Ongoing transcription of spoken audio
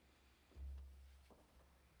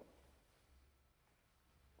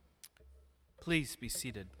Please be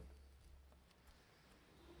seated.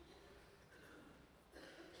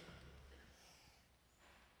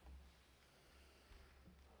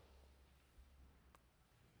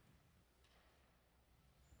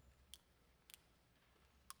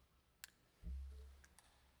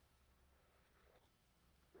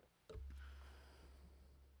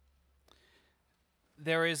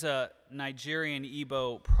 There is a Nigerian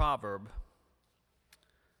Igbo proverb,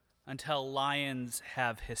 until lions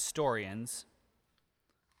have historians,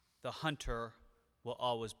 the hunter will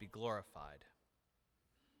always be glorified.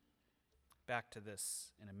 Back to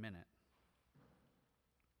this in a minute.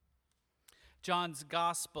 John's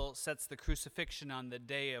gospel sets the crucifixion on the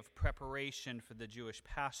day of preparation for the Jewish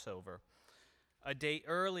Passover, a day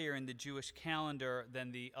earlier in the Jewish calendar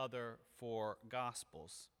than the other four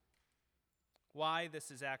gospels. Why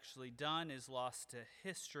this is actually done is lost to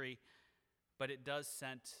history, but it does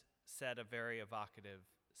set a very evocative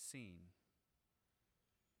scene.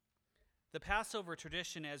 The Passover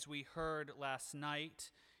tradition, as we heard last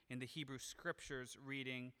night in the Hebrew Scriptures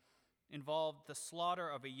reading, involved the slaughter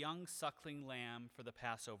of a young suckling lamb for the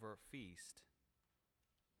Passover feast.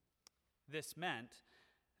 This meant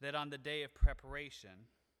that on the day of preparation,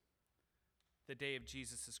 the day of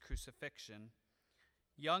Jesus' crucifixion,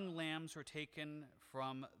 young lambs were taken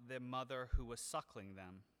from the mother who was suckling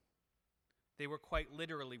them. They were quite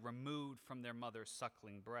literally removed from their mother's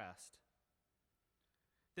suckling breast.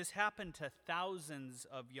 This happened to thousands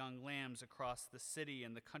of young lambs across the city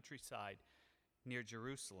and the countryside near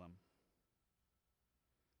Jerusalem.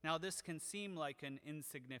 Now, this can seem like an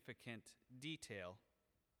insignificant detail,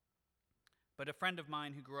 but a friend of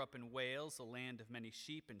mine who grew up in Wales, a land of many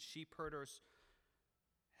sheep and sheep herders,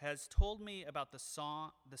 has told me about the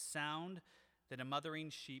sound that a mothering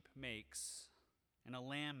sheep makes and a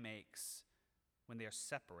lamb makes when they are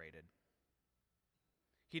separated.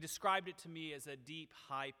 He described it to me as a deep,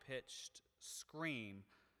 high-pitched scream,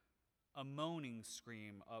 a moaning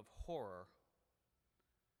scream of horror.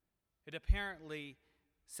 It apparently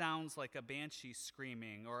sounds like a banshee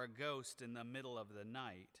screaming or a ghost in the middle of the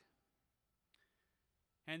night.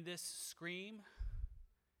 And this scream,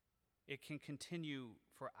 it can continue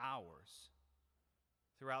for hours,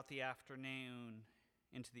 throughout the afternoon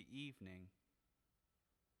into the evening.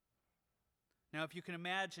 Now, if you can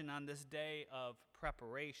imagine on this day of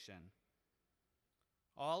preparation,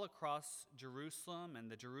 all across Jerusalem and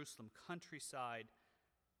the Jerusalem countryside,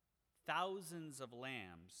 thousands of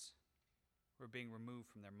lambs were being removed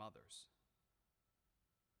from their mothers.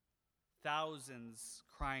 Thousands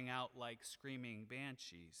crying out like screaming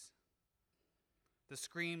banshees. The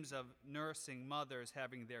screams of nursing mothers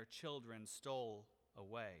having their children stole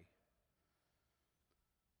away.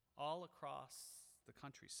 All across the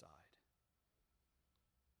countryside.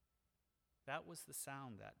 That was the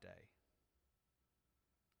sound that day.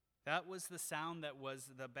 That was the sound that was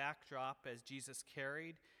the backdrop as Jesus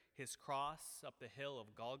carried his cross up the hill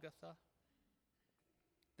of Golgotha.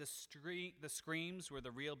 The screams were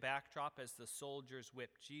the real backdrop as the soldiers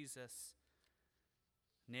whipped Jesus,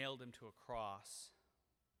 nailed him to a cross,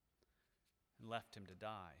 and left him to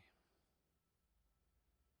die.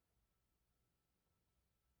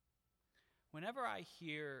 Whenever I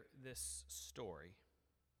hear this story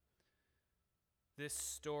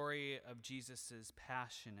of Jesus'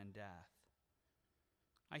 passion and death,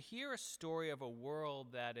 I hear a story of a world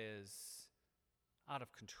that is out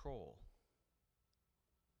of control.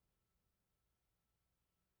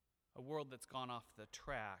 A world that's gone off the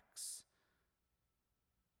tracks,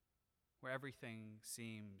 where everything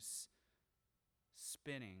seems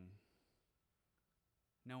spinning,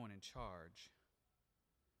 no one in charge.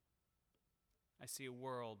 I see a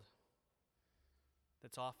world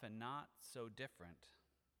that's often not so different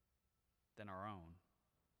than our own.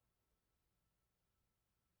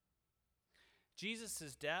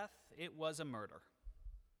 Jesus' death, it was a murder.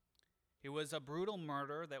 It was a brutal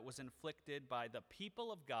murder that was inflicted by the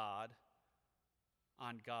people of God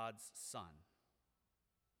on God's Son.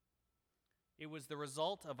 It was the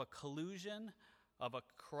result of a collusion of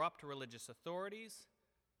corrupt religious authorities,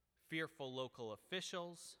 fearful local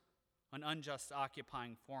officials, an unjust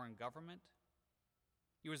occupying foreign government.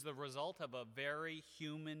 It was the result of a very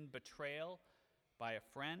human betrayal by a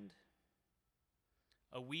friend,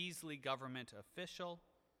 a Weasley government official,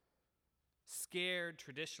 scared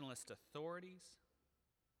traditionalist authorities.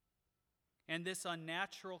 And this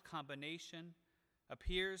unnatural combination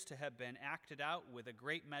appears to have been acted out with a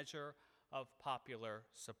great measure of popular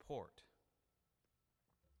support.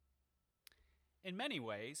 In many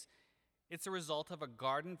ways, it's a result of a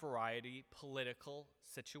garden variety political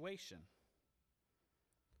situation.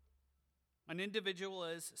 An individual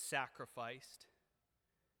is sacrificed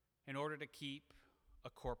in order to keep a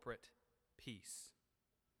corporate peace.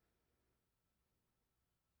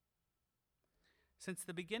 Since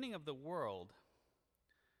the beginning of the world,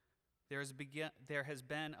 there has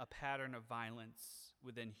been a pattern of violence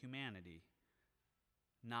within humanity,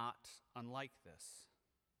 not unlike this.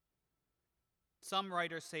 Some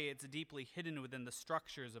writers say it's deeply hidden within the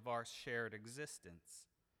structures of our shared existence.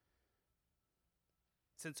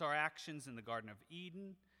 Since our actions in the Garden of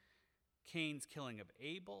Eden, Cain's killing of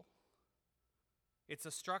Abel, it's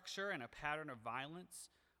a structure and a pattern of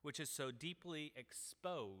violence which is so deeply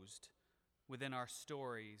exposed within our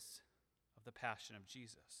stories of the Passion of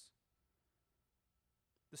Jesus.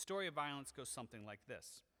 The story of violence goes something like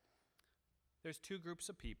this. There's two groups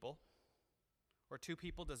of people, or two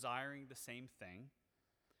people desiring the same thing.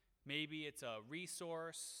 Maybe it's a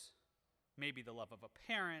resource, maybe the love of a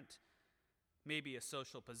parent, maybe a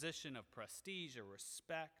social position of prestige or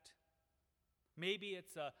respect. Maybe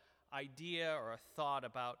it's an idea or a thought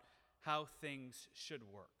about how things should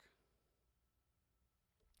work.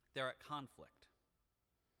 They're at conflict.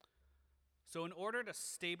 So in order to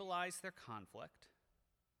stabilize their conflict,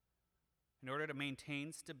 in order to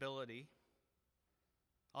maintain stability,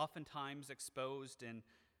 oftentimes exposed in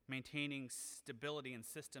maintaining stability in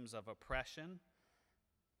systems of oppression,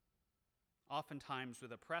 oftentimes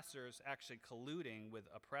with oppressors actually colluding with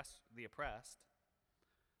the oppressed,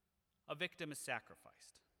 a victim is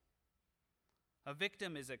sacrificed. A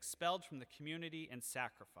victim is expelled from the community and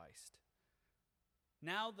sacrificed.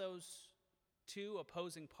 Now those two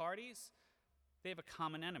opposing parties, they have a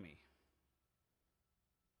common enemy.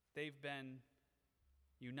 They've been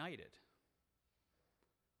united.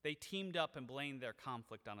 They teamed up and blamed their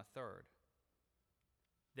conflict on a third.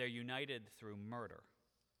 They're united through murder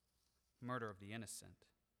of the innocent.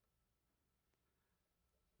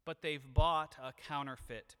 But they've bought a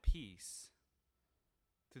counterfeit peace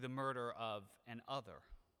through the murder of an other.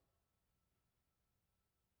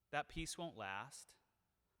 That peace won't last.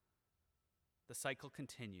 The cycle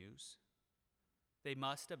continues. They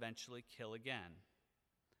must eventually kill again,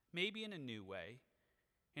 maybe in a new way,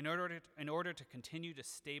 in order to continue to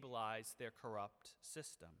stabilize their corrupt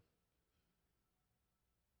system.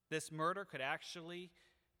 This murder could actually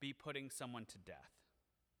be putting someone to death.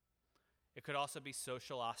 It could also be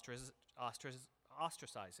social ostracizing,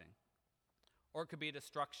 or it could be a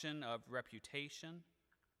destruction of reputation,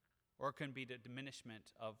 or it can be the diminishment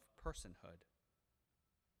of personhood.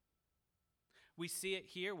 We see it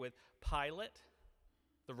here with Pilate,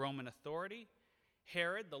 the Roman authority,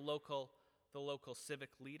 Herod, the local civic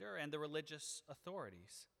leader, and the religious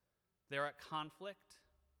authorities. They're at conflict.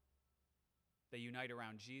 They unite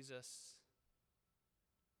around Jesus.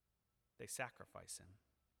 They sacrifice him.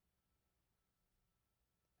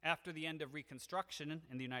 After the end of Reconstruction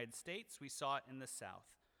in the United States, we saw it in the South.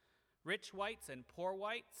 Rich whites and poor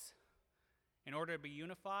whites, in order to be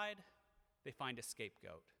unified, they find a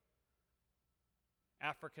scapegoat.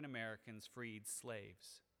 African Americans freed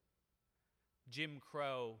slaves. Jim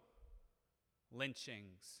Crow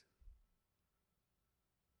lynchings.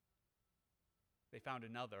 They found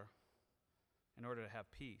another in order to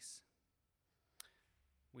have peace.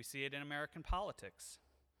 We see it in American politics.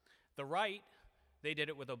 The right, they did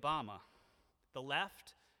it with Obama. The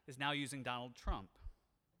left is now using Donald Trump.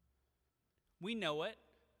 We know it.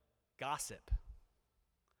 Gossip.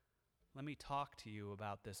 Let me talk to you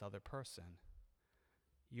about this other person.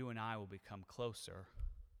 You and I will become closer.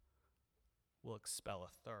 We'll expel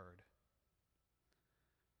a third.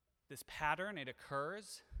 This pattern, it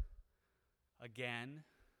occurs again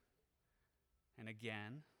and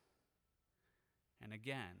again and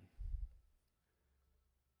again.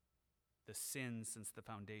 The sin since the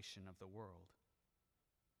foundation of the world.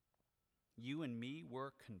 You and me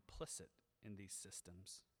were complicit in these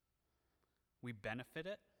systems. We benefit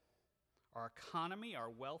it. Our economy, our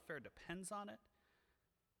welfare depends on it,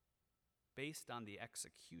 based on the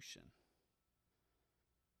execution.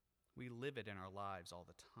 We live it in our lives all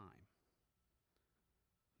the time.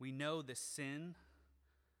 We know the sin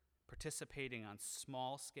participating on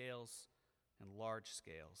small scales and large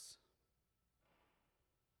scales.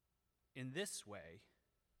 In this way,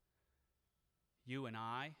 you and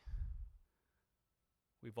I,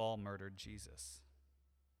 we've all murdered Jesus.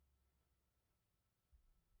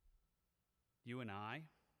 You and I,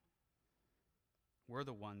 we're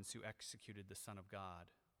the ones who executed the Son of God,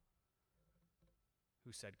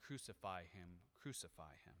 who said, "Crucify him,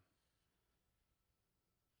 crucify him."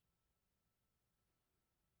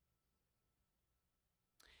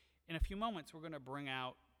 In a few moments, we're going to bring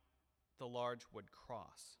out the large wood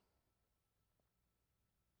cross.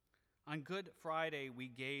 On Good Friday, we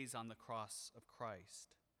gaze on the cross of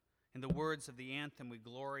Christ. In the words of the anthem, we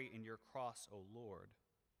glory in your cross, O Lord.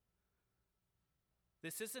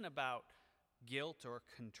 This isn't about guilt or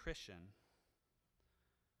contrition.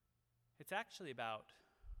 It's actually about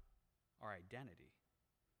our identity.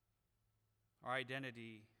 Our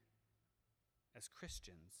identity as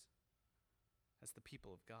Christians, as the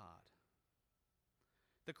people of God.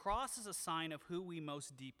 The cross is a sign of who we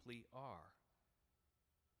most deeply are.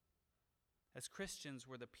 As Christians,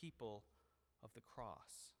 we're the people of the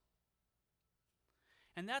cross.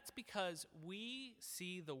 And that's because we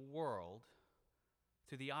see the world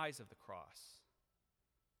through the eyes of the cross,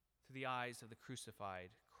 through the eyes of the crucified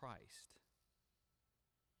Christ.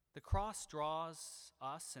 The cross draws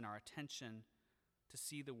us and our attention to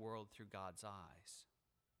see the world through God's eyes,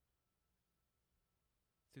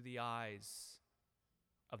 through the eyes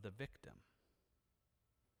of the victim,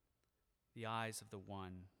 the eyes of the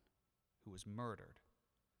one who was murdered,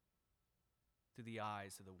 through the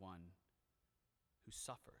eyes of the one who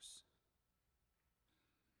suffers,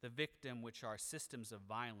 the victim which our systems of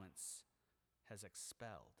violence has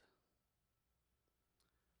expelled.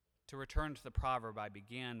 To return to the proverb I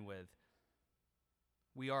began with,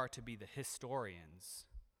 we are to be the historians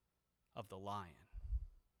of the lion.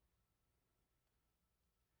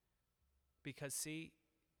 Because, see,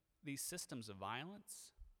 these systems of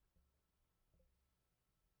violence,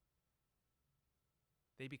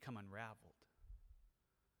 they become unraveled.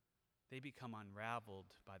 They become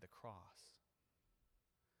unraveled by the cross.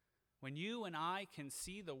 When you and I can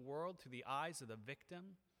see the world through the eyes of the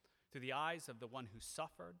victim, through the eyes of the one who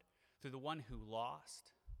suffered, through the one who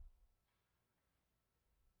lost,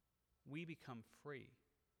 we become free.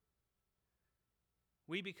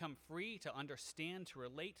 We become free to understand, to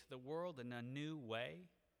relate to the world in a new way.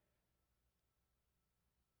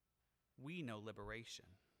 We know liberation.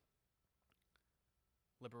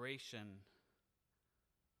 Liberation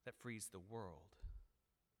that frees the world.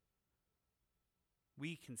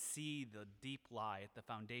 We can see the deep lie at the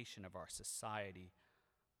foundation of our society,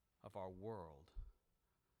 of our world,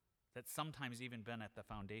 that's sometimes even been at the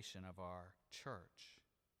foundation of our church.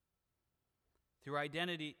 Through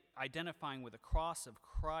identifying with the cross of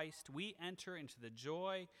Christ, we enter into the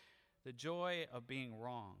joy of being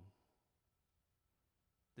wrong.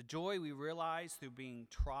 The joy we realize through being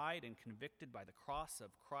tried and convicted by the cross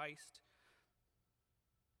of Christ,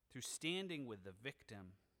 through standing with the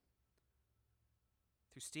victim,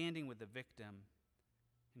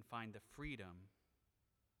 and find the freedom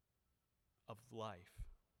of life.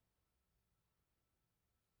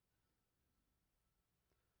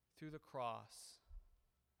 Through the cross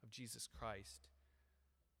of Jesus Christ,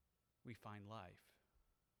 we find life.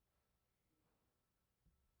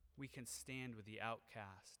 We can stand with the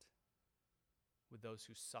outcast, with those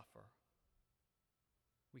who suffer.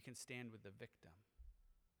 We can stand with the victim.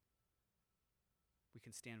 We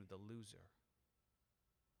can stand with the loser.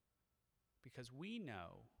 Because we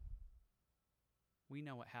know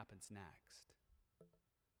what happens next.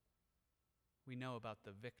 We know about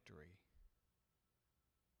the victory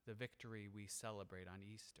we celebrate on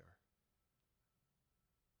Easter,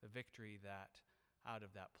 the victory that out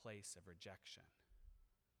of that place of rejection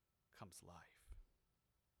comes life.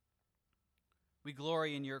 We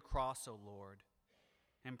glory in your cross, O Lord,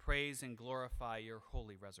 and praise and glorify your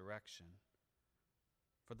holy resurrection.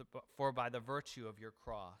 For by the virtue of your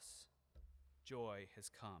cross, joy has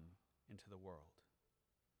come into the world.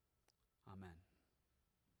 Amen.